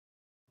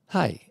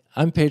Hi,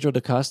 I'm Pedro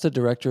da Costa,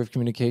 Director of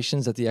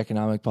Communications at the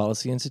Economic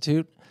Policy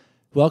Institute.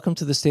 Welcome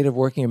to the State of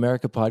Working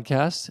America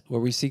podcast,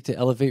 where we seek to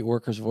elevate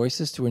workers'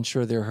 voices to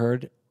ensure they're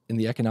heard in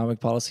the economic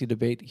policy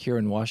debate here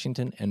in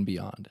Washington and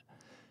beyond.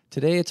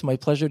 Today, it's my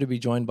pleasure to be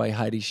joined by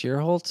Heidi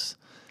Shierholz,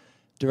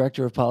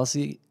 Director of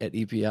Policy at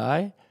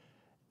EPI,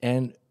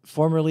 and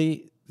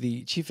formerly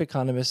the Chief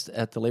Economist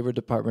at the Labor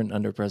Department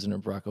under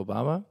President Barack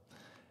Obama.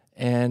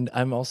 And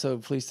I'm also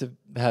pleased to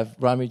have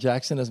Rami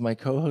Jackson as my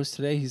co-host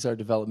today. He's our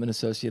Development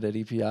Associate at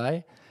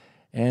EPI.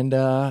 And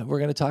we're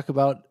going to talk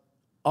about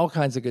all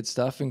kinds of good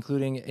stuff,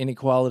 including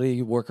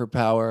inequality, worker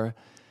power,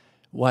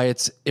 why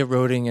it's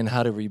eroding, and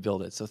how to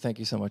rebuild it. So thank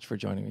you so much for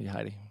joining me,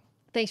 Heidi.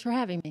 Thanks for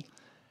having me.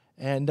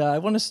 And I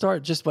want to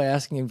start just by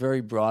asking you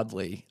very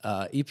broadly.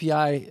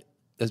 EPI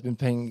has been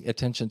paying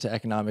attention to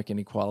economic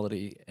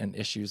inequality and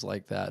issues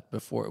like that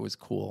before it was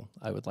cool,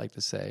 I would like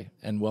to say,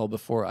 and well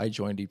before I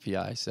joined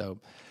EPI. So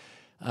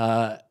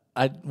I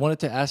wanted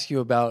to ask you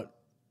about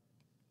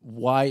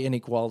why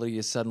inequality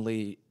is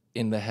suddenly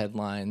in the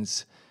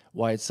headlines,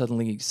 why it's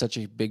suddenly such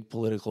a big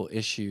political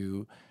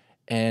issue,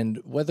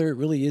 and whether it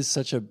really is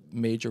such a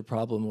major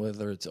problem,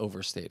 whether it's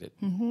overstated.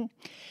 Mm-hmm.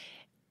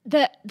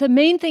 The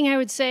main thing I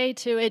would say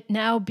to it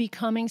now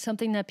becoming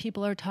something that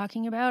people are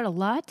talking about a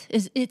lot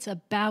is it's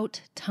about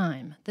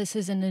time. This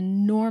is an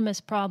enormous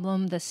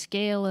problem. The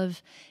scale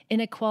of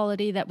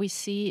inequality that we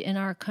see in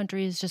our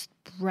country is just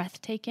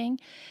breathtaking.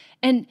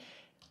 And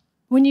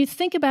when you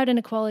think about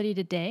inequality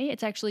today,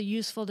 it's actually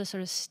useful to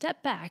sort of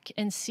step back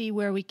and see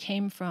where we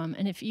came from.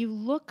 And if you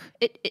look,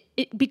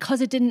 because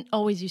it didn't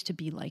always used to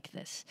be like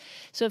this.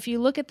 So if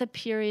you look at the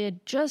period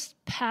just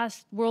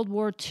past World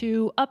War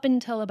II up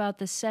until about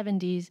the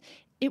 70s,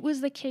 it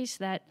was the case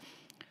that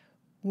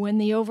when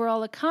the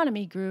overall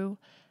economy grew,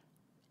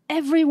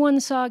 everyone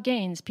saw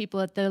gains. People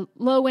at the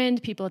low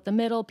end, people at the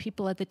middle,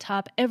 people at the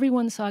top.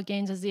 Everyone saw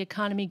gains as the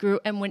economy grew.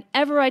 And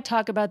whenever I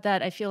talk about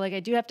that, I feel like I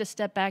do have to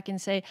step back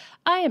and say,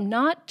 I am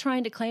not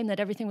trying to claim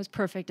that everything was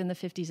perfect in the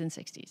 50s and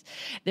 60s.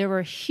 There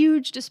were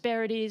huge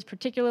disparities,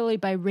 particularly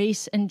by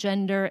race and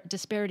gender,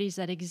 disparities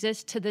that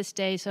exist to this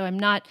day. So I'm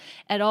not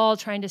at all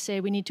trying to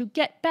say we need to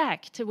get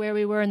back to where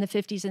we were in the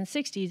 50s and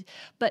 60s.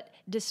 But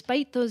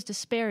despite those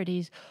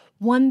disparities,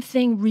 one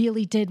thing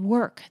really did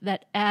work,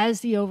 that as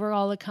the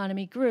overall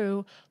economy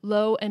grew,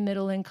 low and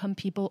middle income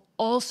people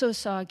also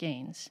saw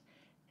gains.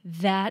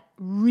 That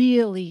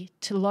really,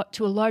 to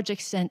a large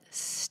extent,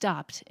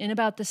 stopped in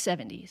about the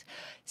 70s.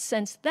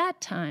 Since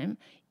that time,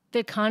 the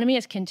economy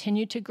has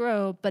continued to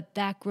grow, but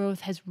that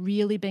growth has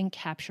really been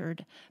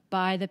captured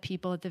by the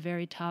people at the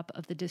very top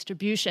of the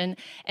distribution.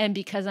 And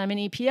because I'm an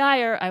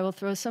EPIer, I will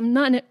throw some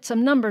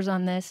numbers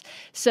on this.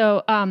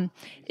 So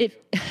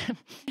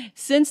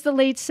since the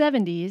late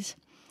 70s,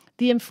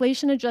 the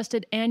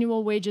inflation-adjusted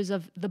annual wages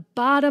of the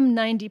bottom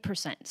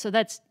 90%, so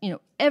that's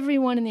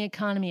everyone in the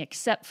economy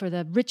except for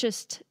the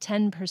richest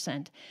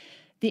 10%,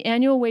 the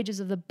annual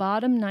wages of the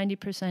bottom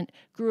 90%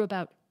 grew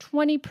about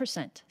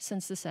 20%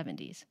 since the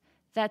 70s.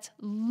 That's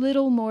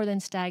little more than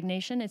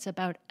stagnation. It's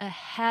about a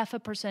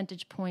 0.5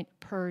 percentage point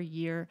per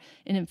year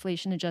in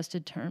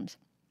inflation-adjusted terms.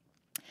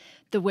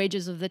 The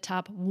wages of the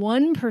top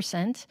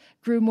 1%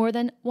 grew more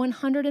than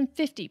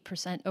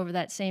 150% over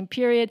that same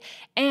period.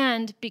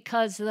 And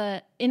because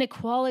the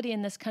inequality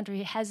in this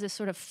country has this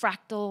sort of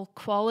fractal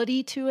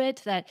quality to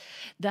it, that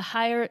the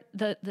higher,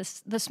 the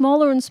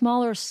smaller and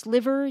smaller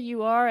sliver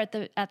you are at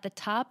the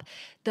top,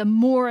 the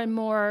more and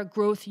more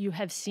growth you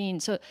have seen.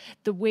 So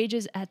the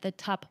wages at the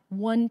top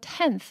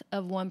 0.1%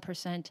 of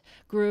 1%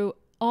 grew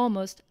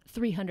almost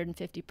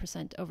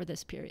 350% over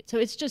this period. So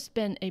it's just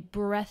been a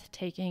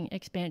breathtaking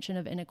expansion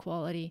of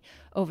inequality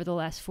over the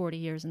last 40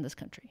 years in this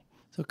country.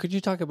 So could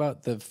you talk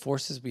about the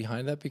forces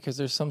behind that? Because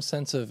there's some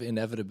sense of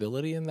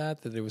inevitability in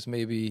that it was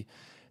maybe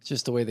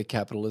just the way that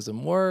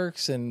capitalism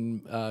works,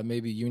 and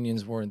maybe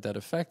unions weren't that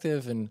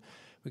effective. And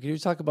could you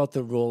talk about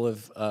the role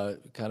of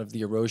kind of the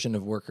erosion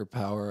of worker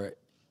power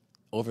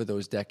over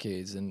those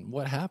decades and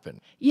what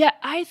happened? Yeah,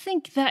 I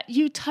think that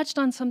you touched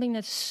on something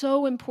that's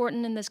so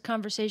important in this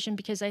conversation,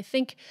 because I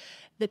think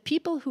the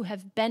people who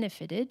have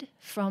benefited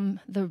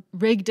from the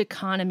rigged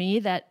economy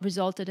that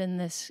resulted in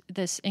this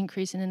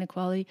increase in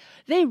inequality,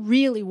 they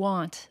really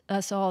want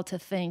us all to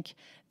think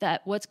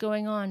that what's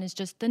going on is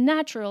just the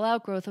natural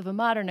outgrowth of a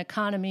modern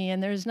economy,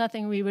 and there's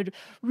nothing we would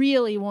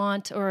really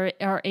want or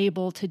are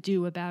able to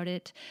do about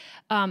it.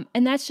 And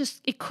that's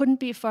just, it couldn't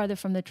be farther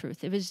from the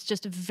truth. It was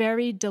just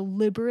very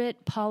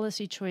deliberate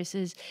policy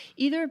choices,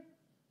 either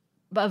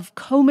of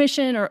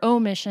commission or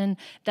omission,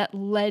 that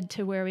led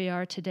to where we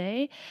are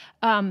today.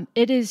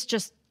 It is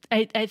just,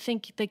 I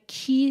think the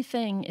key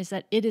thing is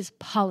that it is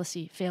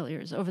policy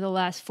failures over the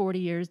last 40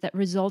 years that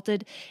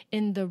resulted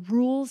in the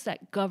rules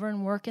that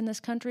govern work in this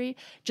country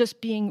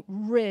just being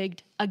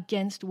rigged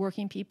against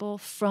working people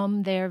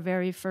from their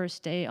very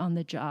first day on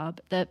the job.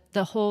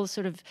 The whole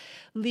sort of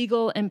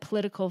legal and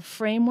political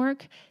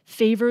framework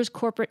favors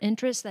corporate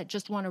interests that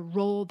just want to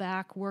roll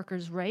back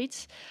workers'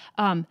 rights.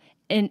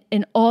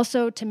 And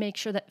also to make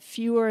sure that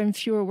fewer and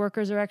fewer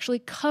workers are actually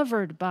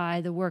covered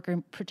by the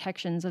worker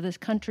protections of this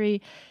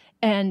country.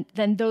 And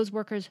then those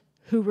workers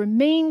who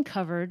remain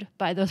covered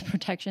by those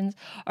protections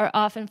are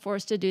often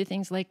forced to do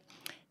things like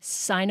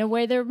sign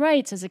away their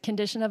rights as a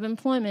condition of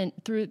employment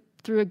through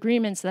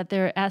agreements that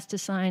they're asked to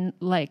sign,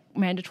 like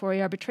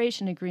mandatory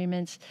arbitration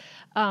agreements.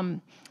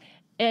 And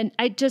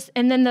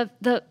then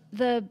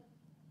the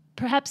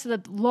perhaps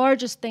the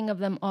largest thing of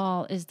them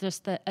all is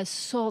just the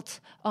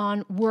assault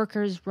on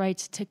workers'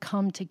 rights to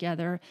come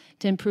together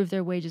to improve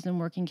their wages and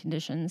working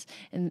conditions,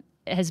 and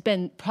has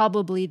been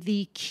probably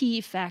the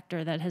key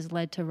factor that has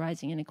led to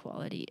rising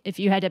inequality. If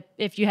you had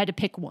to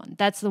pick one,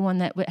 that's the one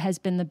that has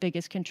been the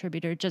biggest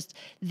contributor. Just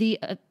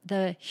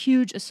the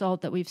huge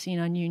assault that we've seen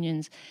on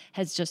unions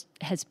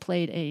has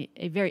played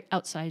a very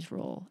outsized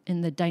role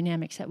in the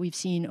dynamics that we've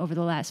seen over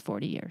the last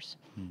 40 years.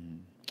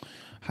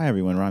 Hi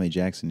everyone, Rami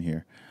Jackson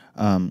here.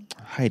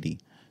 Heidi,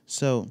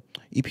 so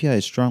EPI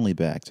has strongly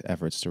backed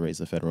efforts to raise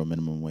the federal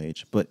minimum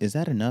wage, but is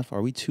that enough?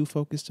 Are we too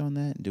focused on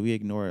that? Do we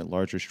ignore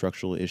larger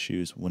structural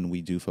issues when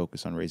we do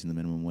focus on raising the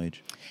minimum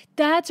wage?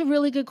 That's a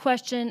really good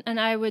question, and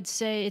I would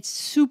say it's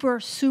super,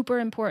 super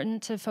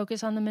important to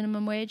focus on the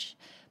minimum wage,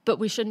 but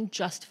we shouldn't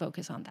just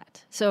focus on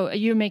that. So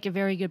you make a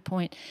very good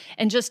point.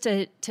 And just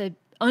to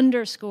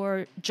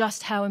underscore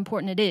just how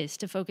important it is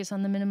to focus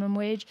on the minimum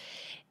wage,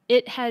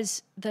 it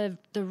has the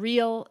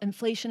real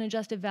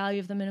inflation-adjusted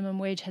value of the minimum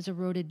wage has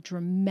eroded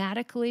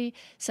dramatically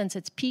since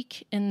its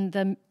peak in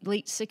the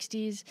late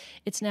 60s.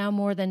 It's now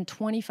more than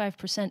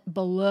 25%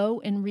 below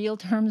in real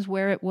terms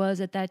where it was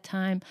at that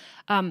time.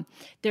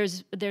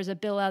 There's a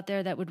bill out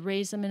there that would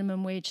raise the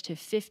minimum wage to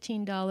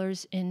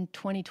 $15 in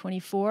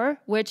 2024,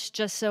 which,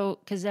 just so,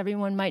 because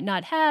everyone might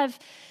not have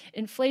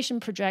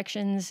inflation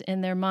projections in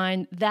their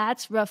mind,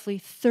 that's roughly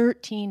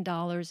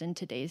 $13 in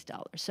today's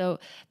dollars. So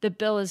the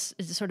bill is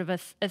sort of a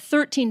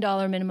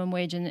 $13 minimum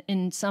wage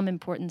in some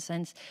important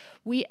sense.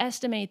 We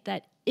estimate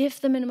that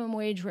if the minimum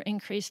wage were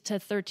increased to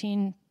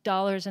 $13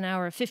 an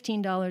hour,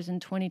 $15 in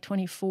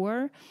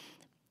 2024,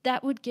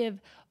 that would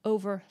give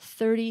over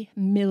 30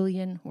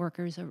 million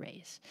workers a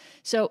raise.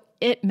 So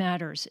it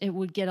matters. It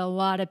would get a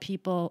lot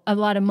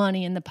of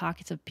money in the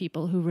pockets of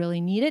people who really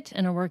need it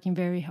and are working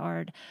very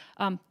hard.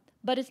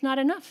 But it's not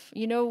enough.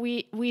 You know,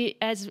 we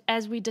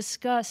as we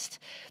discussed,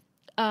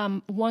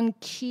 one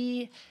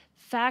key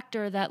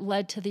factor that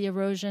led to the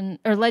erosion,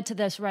 or led to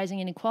this rising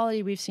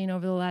inequality we've seen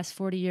over the last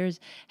 40 years,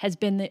 has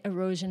been the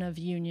erosion of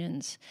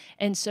unions.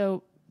 And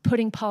so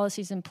putting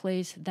policies in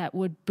place that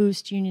would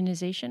boost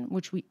unionization,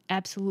 which we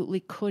absolutely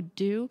could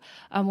do,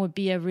 would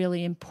be a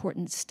really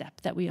important step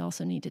that we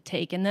also need to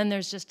take. And then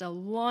there's just a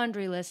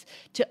laundry list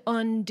to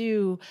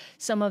undo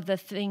some of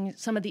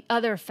the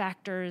other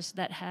factors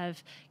that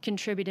have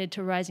contributed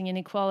to rising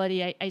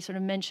inequality. I sort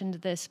of mentioned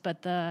this,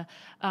 but the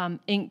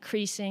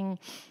increasing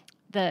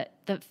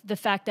the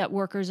fact that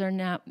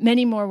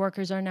many more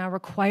workers are now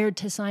required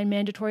to sign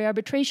mandatory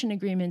arbitration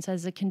agreements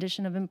as a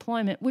condition of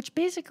employment, which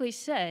basically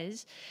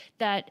says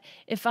that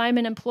if I'm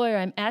an employer,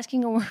 I'm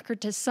asking a worker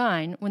to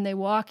sign when they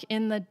walk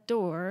in the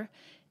door,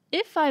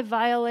 if I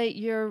violate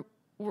your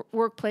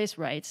workplace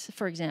rights,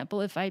 for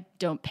example, if I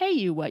don't pay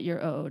you what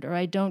you're owed, or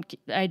I don't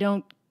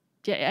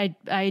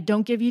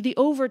give you the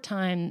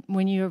overtime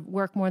when you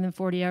work more than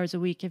 40 hours a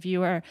week, if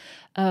you are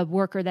a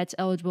worker that's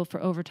eligible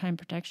for overtime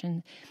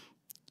protection,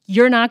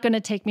 you're not going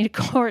to take me to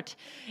court.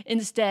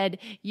 Instead,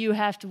 we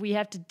have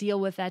to deal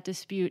with that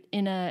dispute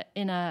in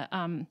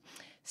a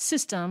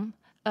system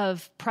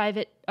of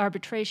private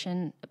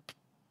arbitration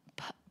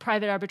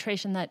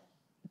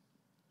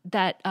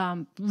that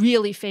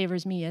really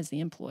favors me as the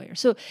employer.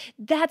 So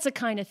that's a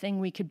kind of thing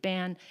we could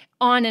ban.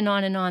 On and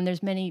on and on.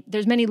 There's many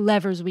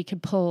levers we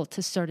could pull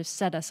to sort of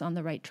set us on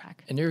the right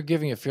track. And you're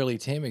giving a fairly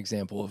tame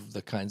example of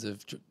the kinds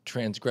of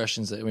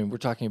transgressions that, I mean, we're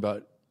talking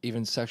about.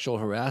 Even sexual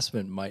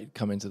harassment might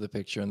come into the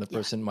picture, and the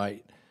person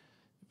might,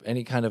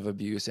 any kind of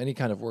abuse, any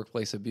kind of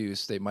workplace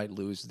abuse, they might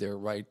lose their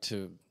right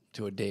to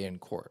a day in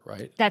court,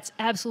 right? That's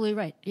absolutely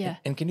right, yeah.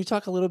 And can you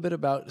talk a little bit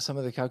about some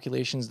of the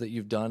calculations that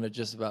you've done,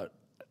 just about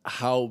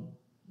how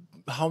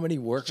many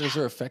workers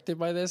are affected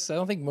by this? I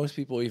don't think most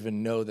people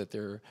even know that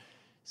they're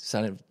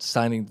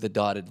signing the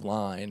dotted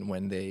line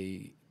when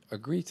they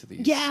agree to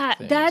these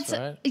things, that's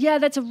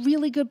a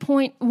really good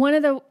point. One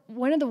of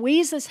the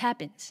ways this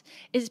happens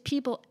is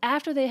people,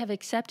 after they have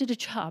accepted a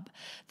job,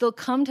 they'll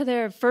come to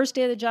their first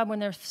day of the job when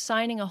they're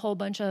signing a whole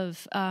bunch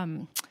of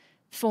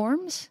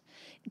forms.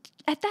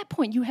 At that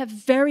point, you have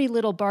very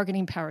little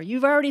bargaining power.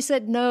 You've already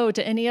said no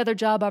to any other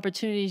job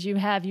opportunities you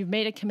have. You've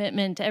made a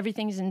commitment.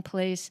 Everything's in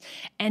place.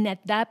 And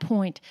at that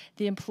point,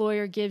 the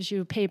employer gives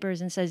you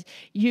papers and says,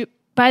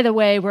 by the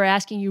way, we're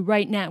asking you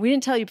right now, we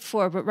didn't tell you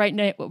before, but right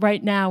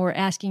now we're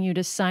asking you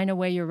to sign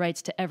away your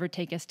rights to ever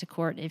take us to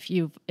court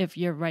if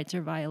your rights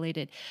are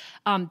violated.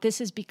 This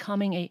is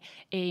becoming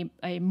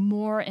a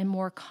more and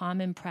more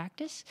common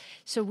practice.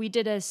 So we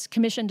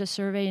commissioned a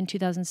survey in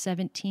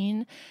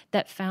 2017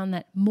 that found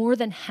that more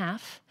than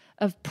half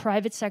of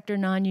private sector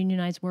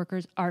non-unionized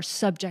workers are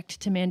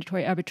subject to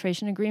mandatory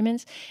arbitration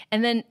agreements.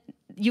 And then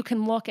you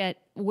can look at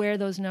where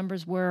those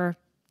numbers were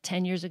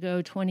 10 years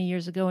ago, 20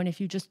 years ago, and if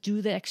you just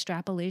do the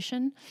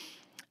extrapolation,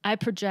 I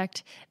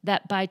project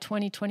that by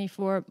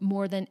 2024,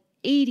 more than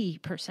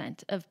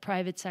 80% of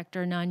private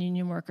sector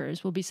non-union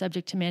workers will be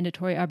subject to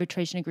mandatory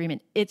arbitration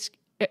agreement. It's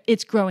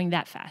growing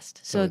that fast.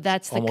 So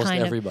that's the almost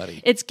kind everybody.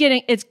 of it's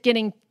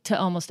getting to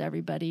almost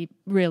everybody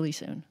really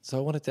soon. So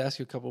I wanted to ask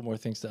you a couple more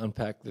things to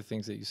unpack the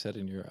things that you said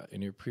in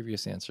your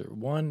previous answer.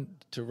 One,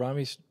 to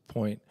Rami's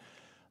point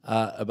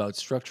about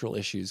structural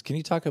issues. Can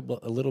you talk a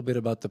little bit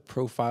about the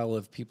profile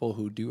of people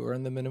who do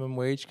earn the minimum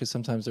wage? Because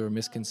sometimes there are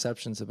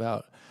misconceptions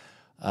about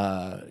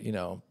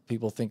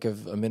people think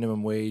of a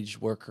minimum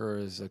wage worker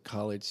as a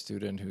college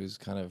student who's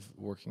kind of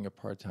working a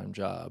part-time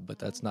job, but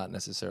that's not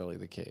necessarily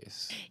the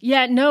case.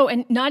 Yeah, no,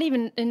 and not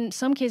even in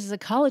some cases a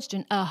college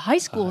student, a high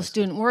school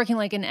student working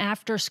like an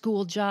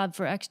after-school job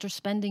for extra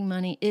spending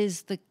money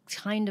is the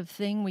kind of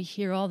thing we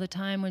hear all the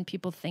time when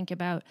people think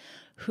about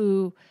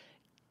who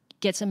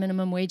gets a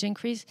minimum wage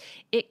increase.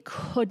 It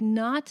could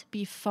not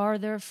be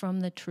farther from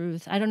the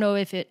truth. I don't know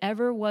if it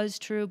ever was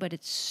true, but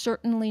it's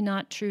certainly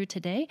not true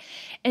today.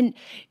 And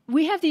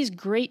we have these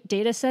great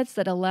data sets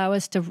that allow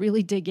us to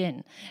really dig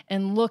in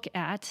and look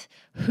at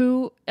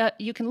who,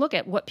 you can look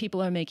at what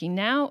people are making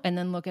now and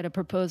then look at a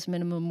proposed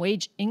minimum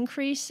wage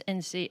increase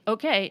and see,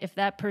 okay, if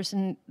that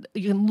person,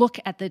 you can look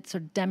at the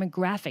sort of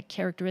demographic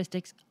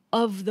characteristics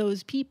of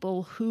those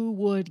people who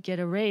would get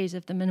a raise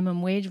if the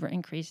minimum wage were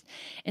increased.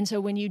 And so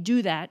when you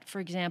do that, for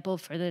example,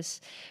 for the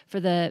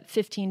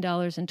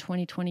 $15 in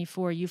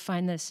 2024, you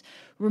find this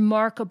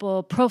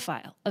remarkable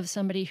profile of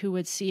somebody who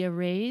would see a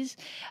raise.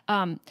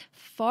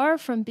 Far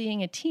from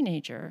being a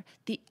teenager,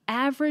 the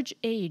average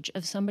age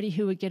of somebody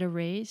who would get a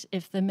raise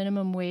if the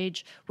minimum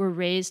wage were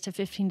raised to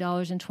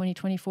 $15 in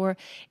 2024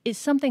 is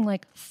something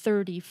like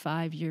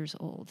 35 years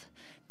old.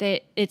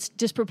 It's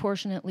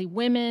disproportionately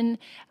women.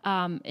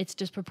 It's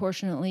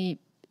disproportionately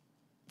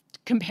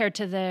compared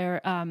to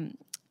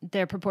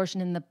their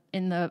proportion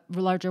in the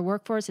larger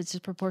workforce. It's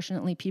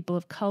disproportionately people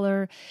of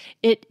color.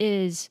 It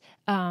is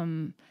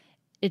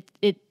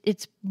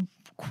it's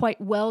quite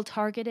well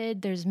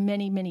targeted. There's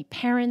many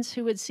parents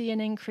who would see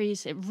an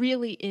increase. It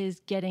really is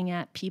getting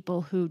at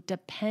people who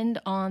depend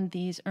on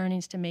these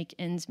earnings to make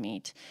ends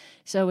meet.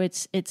 So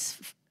it's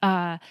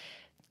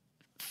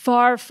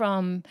far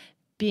from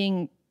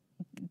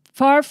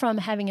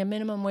having a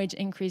minimum wage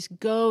increase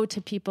go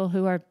to people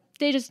who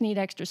they just need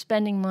extra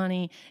spending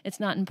money. It's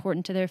not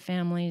important to their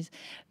families.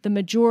 The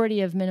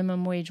majority of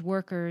minimum wage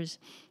workers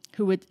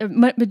who would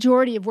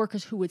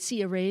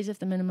see a raise if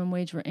the minimum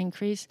wage were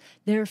increased,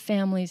 their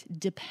families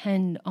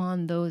depend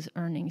on those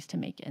earnings to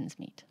make ends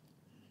meet.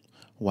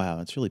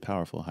 Wow, it's really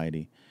powerful,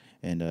 Heidi.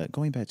 And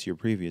going back to your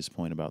previous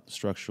point about the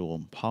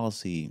structural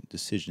policy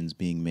decisions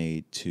being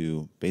made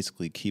to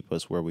basically keep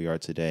us where we are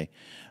today,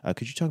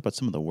 could you talk about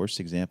some of the worst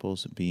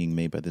examples being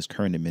made by this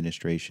current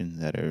administration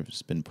that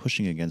has been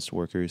pushing against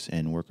workers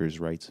and workers'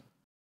 rights?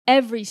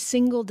 Every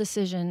single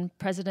decision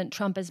President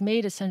Trump has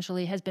made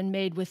essentially has been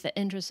made with the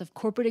interests of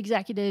corporate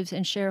executives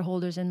and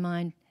shareholders in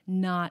mind,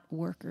 not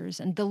workers.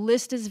 And the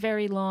list is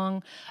very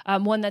long.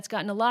 One that's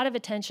gotten a lot of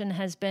attention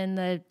has been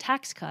the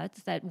tax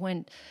cuts that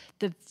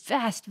the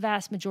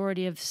vast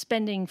majority of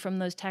spending from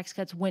those tax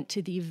cuts went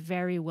to the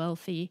very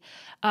wealthy.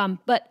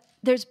 But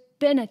there's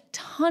been a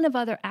ton of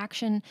other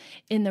action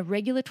in the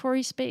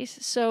regulatory space.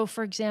 So,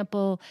 for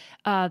example,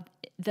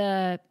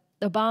 the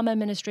Obama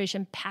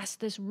administration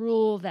passed this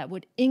rule that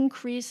would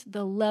increase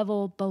the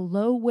level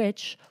below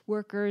which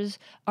workers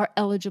are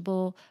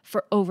eligible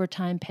for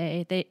overtime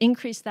pay. They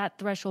increased that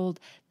threshold.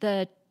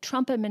 The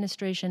Trump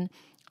administration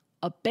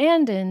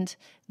abandoned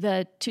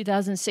the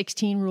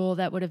 2016 rule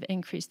that would have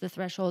increased the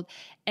threshold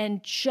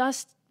and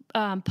just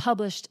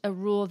published a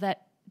rule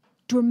that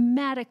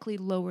dramatically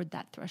lowered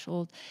that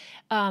threshold.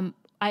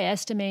 I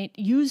estimate,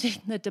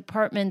 using the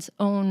department's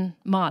own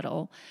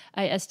model,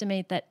 I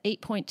estimate that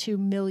 8.2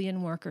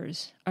 million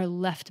workers are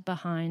left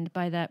behind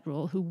by that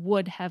rule who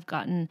would have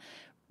gotten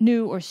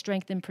new or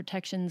strengthened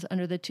protections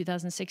under the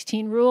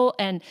 2016 rule.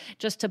 And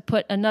just to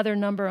put another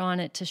number on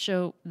it to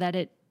show that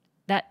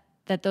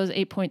those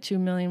 8.2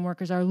 million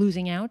workers are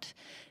losing out,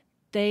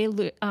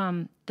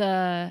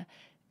 the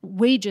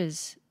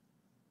wages,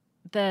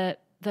 the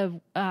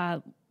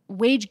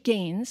wage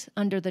gains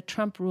under the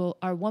Trump rule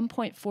are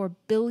 $1.4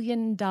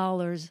 billion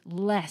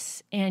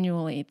less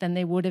annually than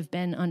they would have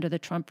been under the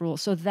Trump rule.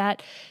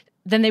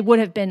 Than they would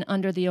have been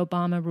under the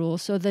Obama rule.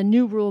 So the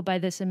new rule by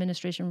this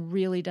administration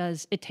really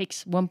it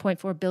takes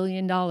 $1.4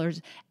 billion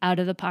out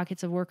of the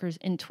pockets of workers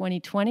in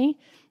 2020.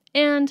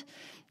 And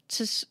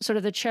to sort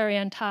of the cherry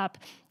on top,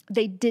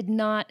 they did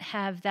not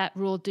have that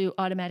rule do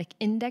automatic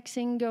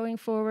indexing going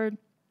forward.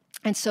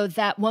 And so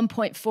that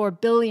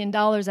 $1.4 billion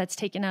that's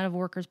taken out of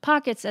workers'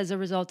 pockets as a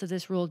result of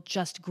this rule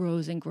just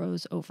grows and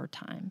grows over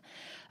time.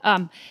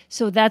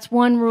 So that's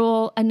one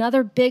rule.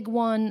 Another big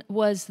one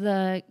was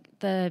the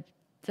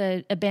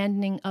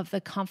abandoning of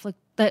the conflict.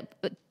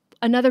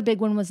 Another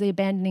big one was the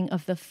abandoning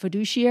of the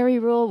fiduciary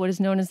rule, what is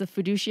known as the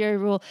fiduciary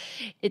rule.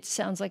 It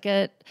sounds like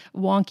a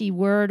wonky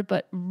word,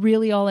 but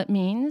really all it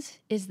means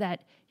is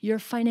that your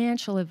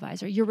financial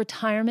advisor, your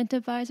retirement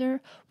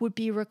advisor, would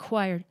be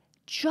required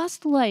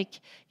just like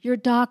your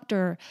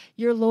doctor,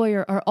 your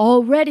lawyer are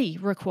already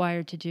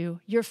required to do,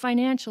 your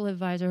financial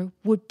advisor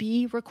would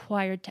be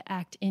required to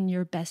act in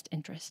your best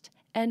interest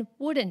and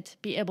wouldn't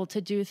be able to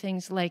do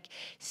things like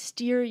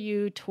steer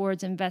you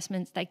towards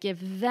investments that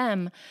give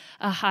them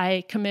a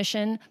high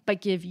commission but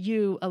give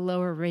you a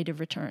lower rate of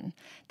return.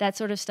 That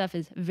sort of stuff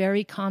is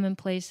very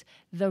commonplace.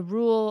 The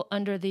rule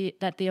that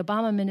the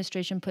Obama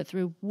administration put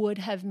through would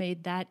have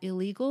made that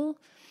illegal.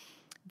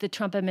 The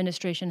Trump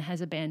administration has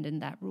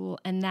abandoned that rule,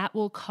 and that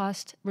will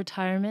cost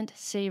retirement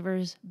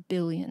savers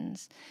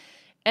billions.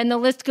 And the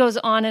list goes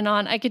on and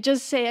on. I could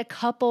just say a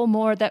couple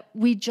more that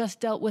we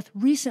just dealt with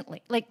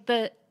recently.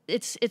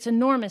 It's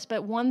enormous,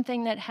 but one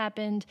thing that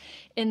happened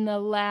within the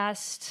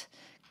last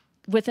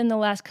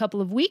couple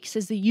of weeks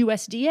is the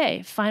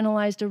USDA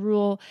finalized a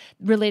rule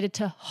related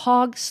to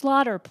hog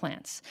slaughter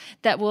plants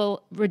that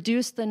will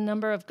reduce the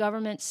number of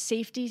government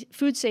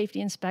food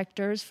safety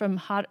inspectors from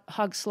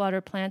hog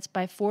slaughter plants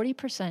by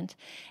 40%,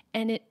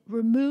 and it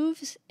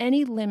removes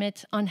any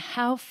limit on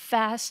how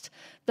fast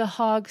the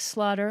hog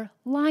slaughter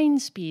line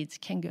speeds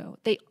can go.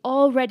 They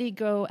already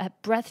go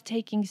at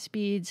breathtaking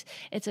speeds.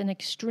 It's an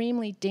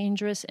extremely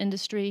dangerous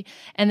industry,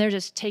 and they're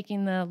just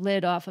taking the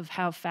lid off of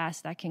how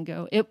fast that can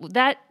go.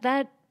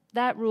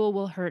 That rule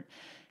will hurt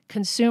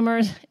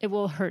consumers, it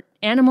will hurt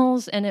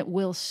animals, and it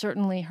will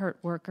certainly hurt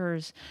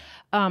workers.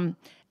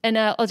 And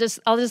I'll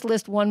just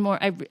list one more.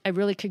 I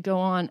really could go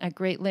on at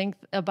great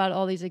length about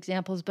all these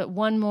examples, but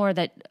one more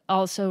that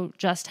also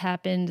just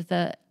happened.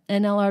 The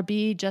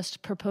NLRB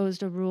just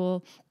proposed a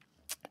rule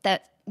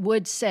that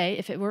would say,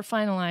 if it were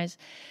finalized,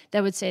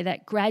 that would say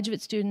that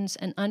graduate students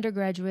and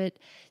undergraduate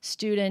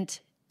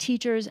student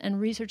teachers and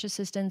research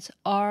assistants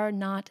are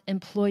not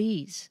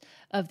employees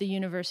of the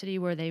university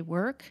where they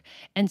work.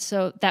 And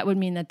so that would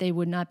mean that they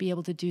would not be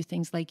able to do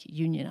things like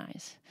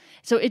unionize.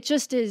 So it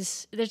just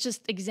is, there's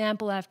just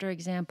example after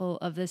example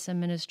of this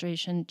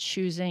administration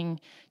choosing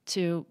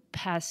to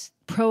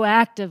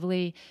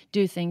proactively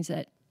do things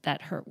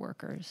that hurt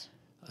workers.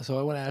 So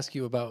I want to ask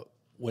you about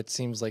what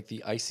seems like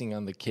the icing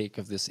on the cake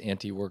of this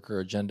anti-worker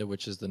agenda,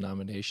 which is the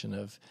nomination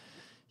of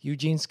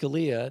Eugene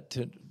Scalia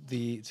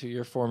to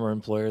your former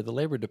employer, the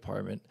Labor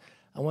Department.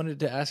 I wanted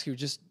to ask you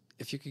just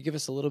if you could give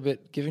us a little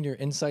bit, given your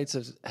insights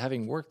of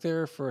having worked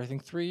there for, I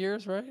think, 3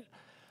 years, right?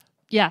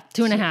 Yeah,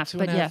 two and a half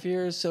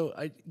years. So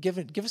give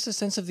us a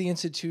sense of the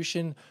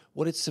institution,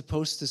 what it's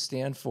supposed to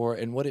stand for,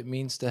 and what it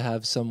means to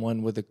have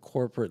someone with a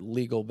corporate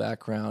legal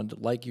background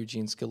like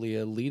Eugene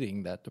Scalia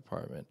leading that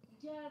department.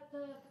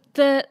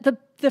 Yeah,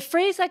 the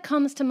phrase that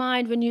comes to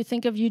mind when you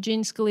think of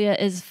Eugene Scalia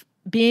is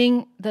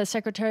being the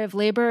Secretary of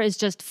Labor is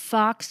just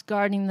fox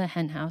guarding the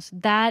henhouse.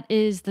 That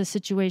is the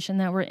situation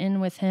that we're in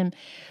with him.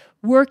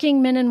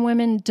 Working men and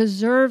women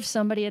deserve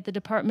somebody at the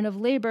Department of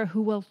Labor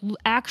who will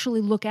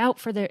actually look out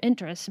for their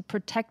interests and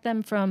protect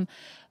them from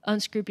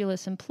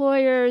unscrupulous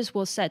employers,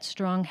 will set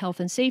strong health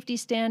and safety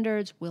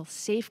standards, will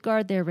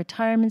safeguard their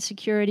retirement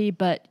security.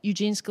 But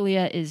Eugene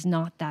Scalia is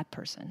not that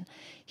person.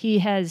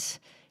 He's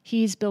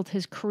built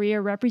his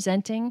career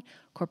representing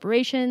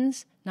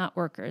corporations, not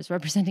workers,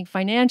 representing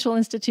financial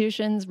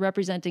institutions,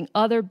 representing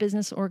other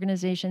business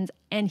organizations,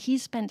 and he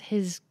spent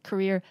his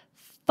career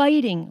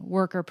fighting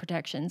worker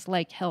protections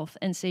like health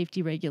and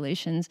safety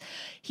regulations.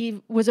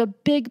 He was a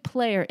big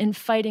player in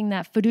fighting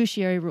that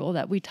fiduciary rule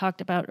that we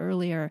talked about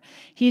earlier.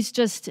 He's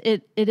just,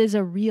 it is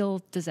a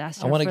real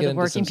disaster for the working people. I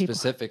want to get into some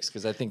specifics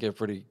because I think they're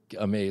pretty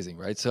amazing,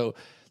 right? So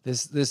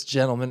this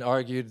gentleman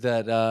argued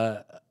that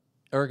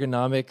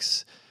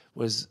ergonomics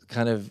was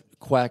kind of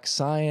quack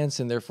science,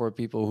 and therefore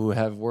people who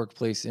have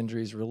workplace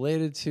injuries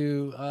related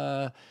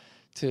to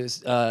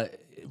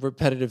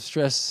repetitive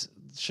stress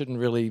shouldn't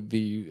really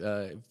be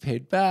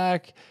paid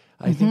back.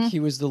 I think he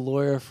was the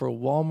lawyer for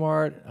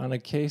Walmart on a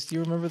case. Do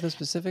you remember the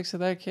specifics of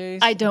that case?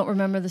 I don't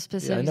remember the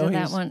specifics of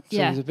that one. So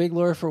he was a big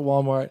lawyer for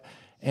Walmart.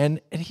 And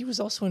he was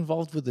also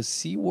involved with the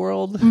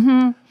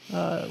SeaWorld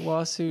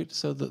lawsuit.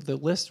 So the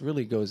list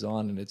really goes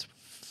on, and it's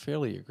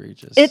fairly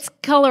egregious. It's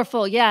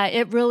colorful. Yeah,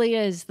 it really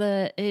is.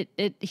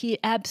 He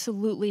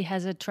absolutely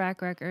has a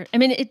track record. I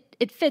mean,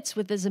 it fits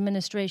with his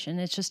administration.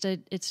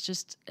 It's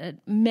just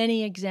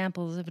many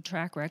examples of a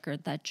track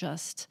record that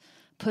just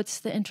puts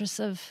the interests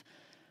of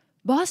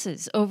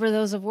bosses over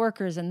those of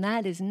workers, and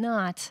that is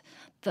not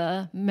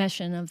the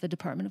mission of the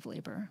Department of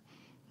Labor.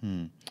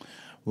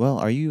 Well,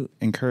 are you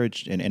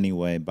encouraged in any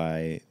way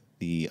by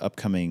the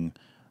upcoming,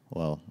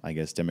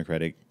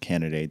 Democratic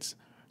candidates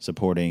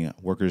supporting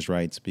workers'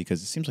 rights?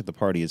 Because it seems like the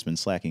party has been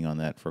slacking on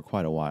that for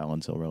quite a while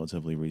until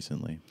relatively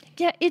recently.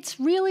 Yeah, it's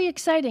really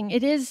exciting.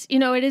 It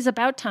is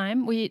about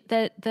time.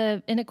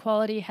 The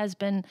inequality has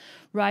been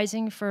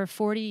rising for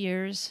 40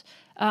 years,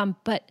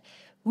 but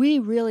we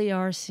really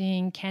are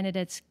seeing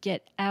candidates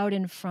get out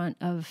in front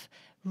of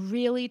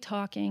really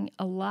talking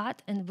a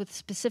lot and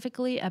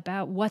specifically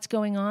about what's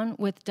going on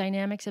with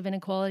dynamics of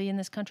inequality in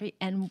this country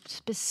and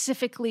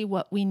specifically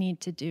what we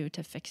need to do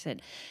to fix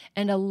it.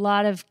 And a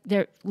lot of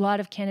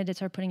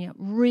candidates are putting out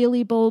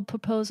really bold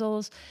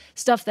proposals,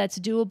 stuff that's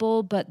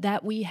doable, but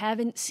that we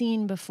haven't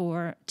seen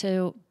before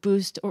to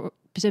boost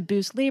to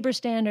boost labor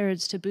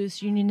standards, to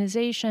boost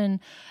unionization.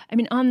 I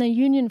mean, on the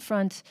union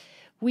front,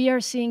 we are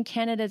seeing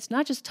candidates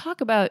not just talk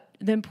about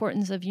the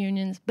importance of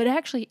unions, but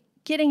actually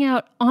getting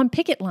out on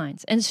picket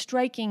lines and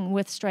striking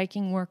with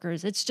striking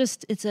workers.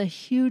 It's a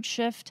huge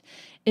shift.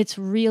 It's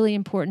really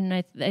important.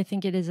 I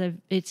think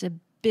it's a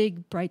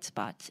big bright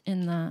spot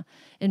in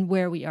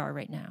where we are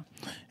right now.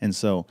 And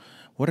so,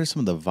 what are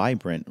some of the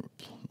vibrant,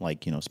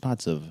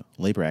 spots of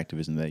labor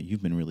activism that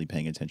you've been really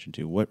paying attention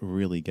to? What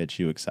really gets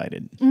you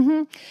excited?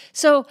 Mm-hmm.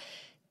 So,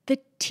 the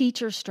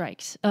teacher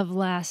strikes of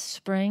last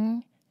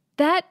spring,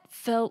 that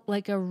felt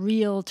like a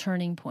real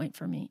turning point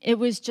for me. It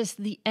was just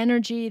the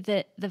energy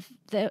that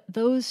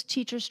those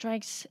teacher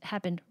strikes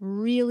happened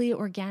really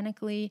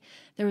organically.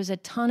 There was a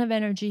ton of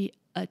energy,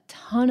 a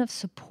ton of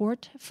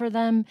support for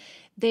them.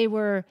 They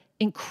were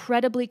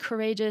incredibly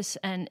courageous,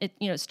 and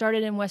it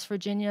started in West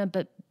Virginia,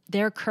 but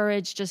their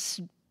courage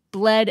just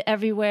bled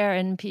everywhere,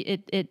 and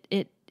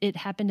it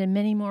happened in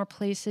many more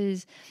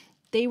places.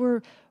 They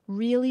were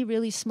really,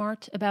 really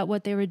smart about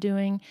what they were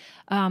doing,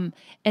 and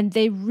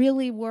they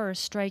really were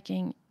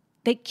striking.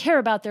 They care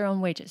about their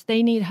own wages.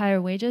 They need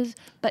higher wages,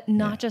 but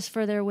not just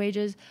for their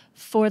wages,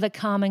 for the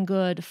common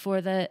good, for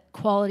the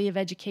quality of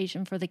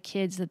education for the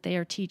kids that they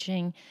are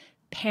teaching.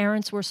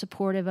 Parents were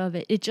supportive of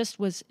it. It just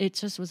was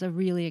a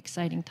really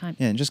exciting time.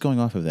 Yeah, and just going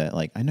off of that,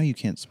 I know you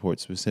can't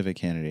support specific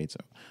candidates,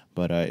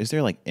 but is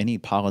there any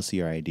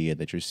policy or idea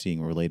that you're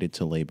seeing related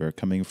to labor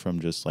coming from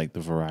just the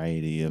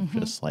variety of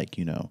just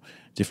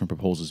different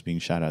proposals being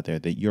shot out there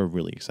that you're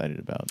really excited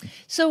about?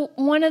 So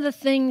one of the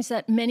things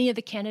that many of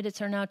the candidates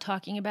are now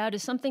talking about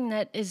is something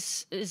that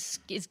is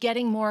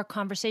getting more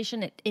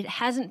conversation. It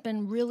hasn't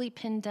been really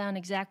pinned down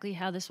exactly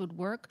how this would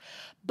work,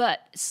 but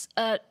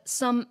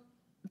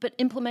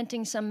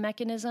implementing some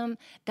mechanism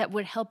that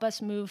would help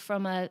us move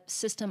from a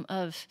system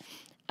of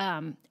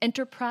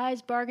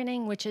enterprise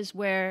bargaining, which is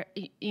where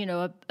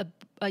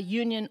a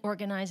union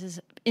organizes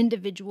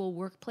individual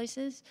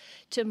workplaces,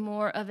 to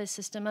more of a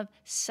system of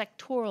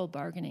sectoral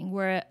bargaining,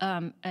 where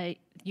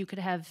you could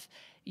have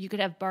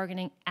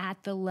bargaining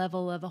at the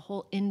level of a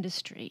whole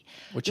industry,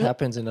 which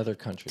happens in other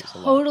countries.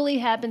 Totally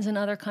happens in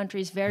other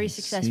countries very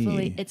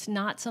successfully. See. It's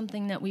not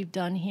something that we've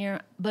done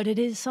here, but it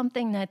is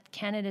something that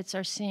candidates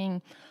are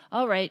seeing.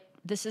 All right,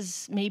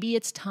 maybe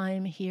it's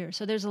time here.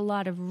 So there's a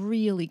lot of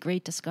really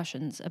great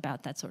discussions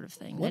about that sort of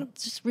thing.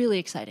 It's just really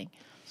exciting.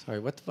 Sorry,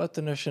 what about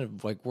the notion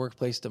of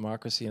workplace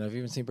democracy? And I've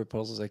even seen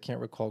proposals, I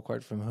can't recall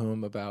quite from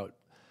whom, about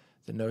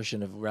the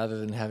notion of rather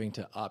than having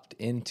to opt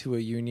into a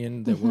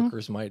union, that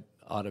workers might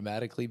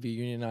automatically be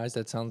unionized.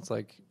 That sounds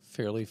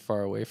fairly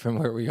far away from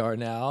where we are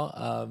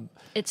now.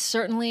 It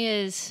certainly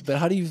is. But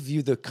how do you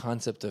view the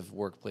concept of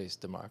workplace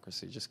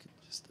democracy? Just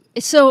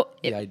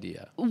the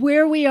idea.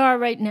 Where we are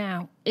right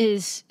now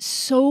is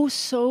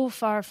so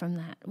far from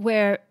that,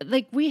 where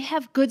we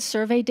have good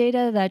survey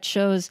data that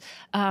shows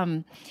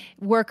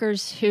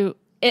workers who,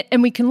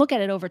 and we can look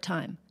at it over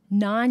time,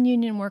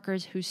 non-union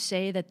workers who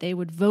say that they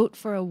would vote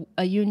for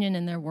a union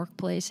in their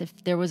workplace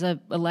if there was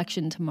an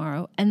election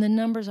tomorrow, and the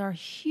numbers are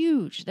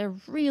huge. They're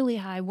really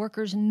high.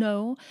 Workers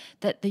know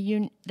that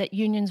that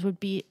unions would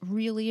be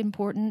really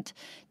important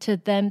to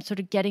them sort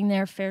of getting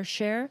their fair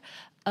share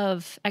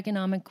of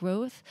economic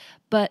growth,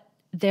 but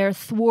they're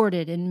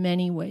thwarted in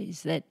many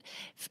ways. That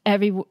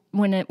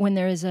when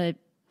there is a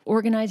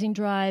organizing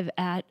drive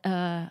at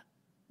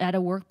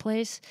a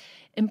workplace,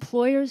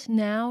 employers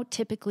now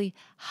typically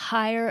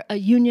hire a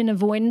union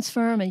avoidance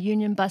firm, a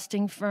union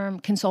busting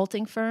firm,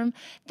 consulting firm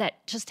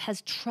that just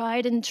has a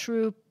tried and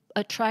true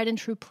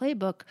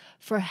playbook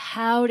for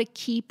how to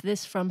keep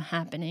this from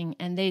happening,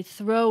 and they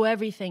throw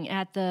everything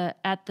at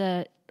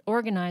the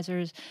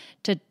organizers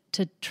to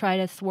try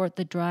to thwart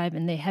the drive,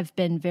 and they have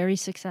been very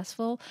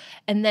successful.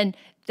 And then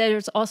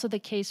there's also the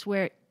case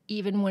where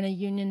even when a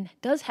union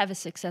does have a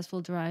successful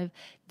drive,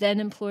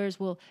 then employers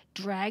will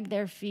drag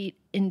their feet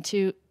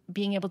into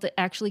being able to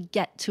actually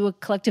get to a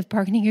collective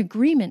bargaining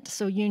agreement,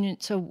 so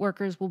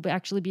workers will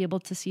actually be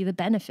able to see the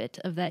benefit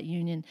of that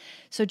union.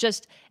 So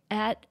just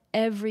at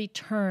every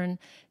turn,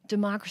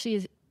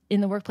 democracy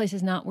in the workplace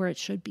is not where it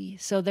should be.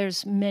 So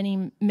there's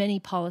many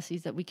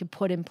policies that we could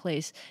put in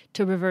place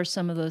to reverse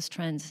some of those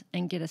trends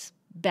and get us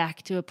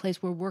back to a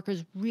place where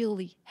workers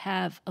really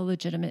have a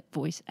legitimate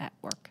voice at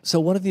work. So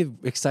one of the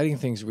exciting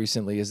things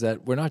recently is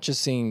that we're not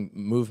just seeing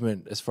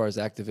movement as far as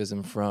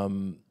activism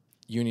from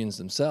unions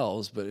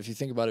themselves, but if you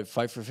think about it,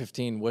 Fight for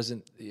 15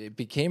 it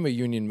became a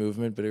union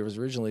movement, but it was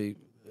originally,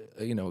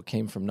 it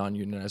came from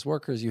non-unionized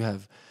workers. You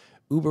have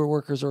Uber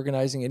workers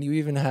organizing, and you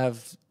even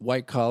have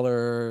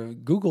white-collar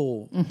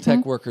Google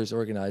tech workers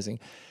organizing.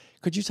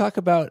 Could you talk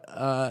about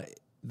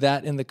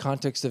that in the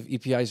context of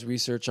EPI's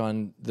research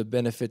on the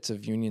benefits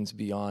of unions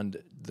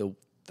beyond the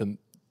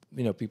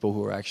people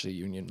who are actually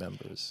union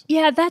members?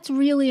 Yeah, that's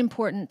really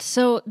important.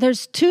 So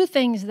there's two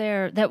things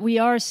there that we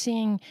are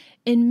seeing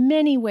in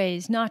many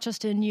ways, not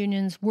just in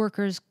unions,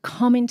 workers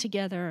coming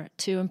together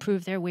to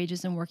improve their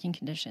wages and working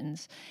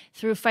conditions.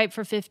 Through Fight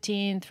for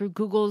 15, through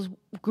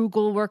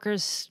Google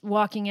workers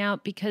walking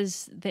out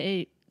because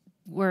they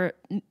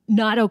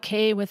not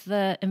okay with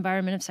the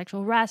environment of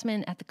sexual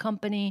harassment at the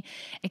company,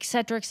 et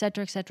cetera, et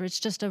cetera, et cetera. It's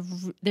just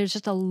there's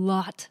just a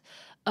lot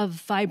of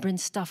vibrant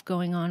stuff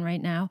going on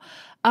right now.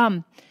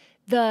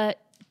 The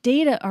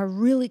data are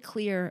really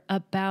clear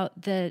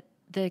about the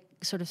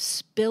sort of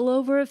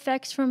spillover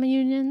effects from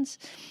unions,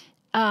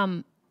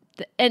 and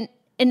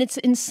it's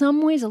in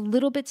some ways a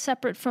little bit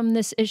separate from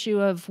this issue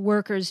of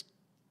workers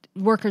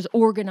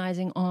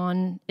organizing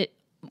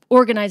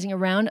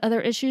around other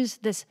issues.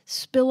 This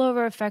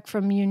spillover effect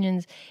from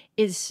unions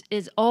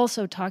is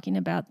also talking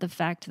about the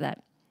fact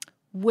that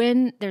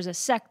when there's a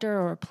sector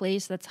or a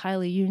place that's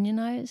highly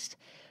unionized,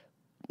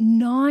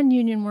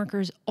 non-union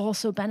workers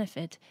also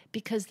benefit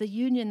because the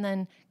union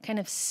then kind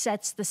of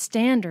sets the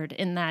standard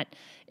in that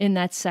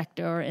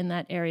sector or in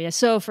that area.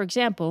 So, for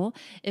example,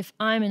 if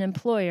I'm an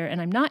employer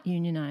and I'm not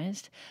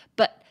unionized,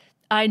 but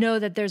I know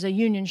that there's a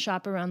union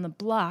shop around the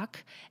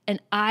block,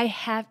 and I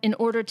have, in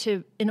order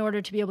to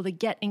be able to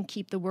get and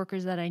keep the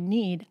workers that I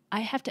need,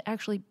 I have to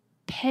actually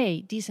pay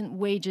decent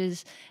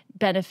wages,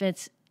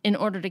 benefits, in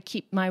order to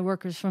keep my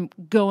workers from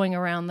going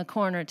around the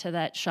corner to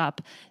that shop,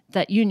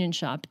 that union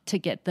shop, to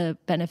get the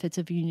benefits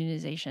of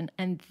unionization.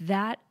 And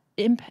that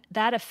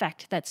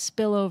effect, that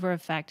spillover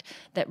effect,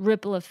 that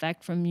ripple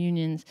effect from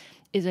unions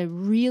is a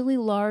really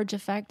large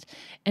effect,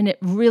 and it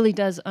really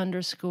does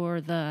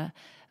underscore the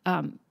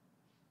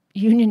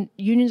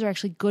unions are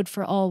actually good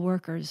for all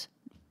workers,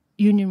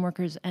 union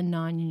workers and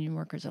non-union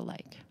workers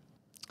alike.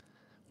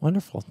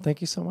 Wonderful. Thank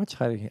you so much,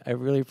 Heidi. I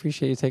really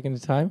appreciate you taking the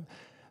time.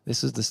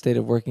 This is the State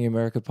of Working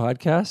America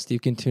podcast. You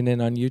can tune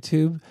in on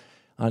YouTube,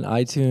 on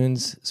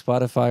iTunes,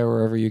 Spotify, or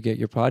wherever you get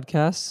your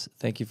podcasts.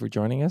 Thank you for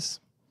joining us.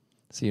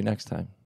 See you next time.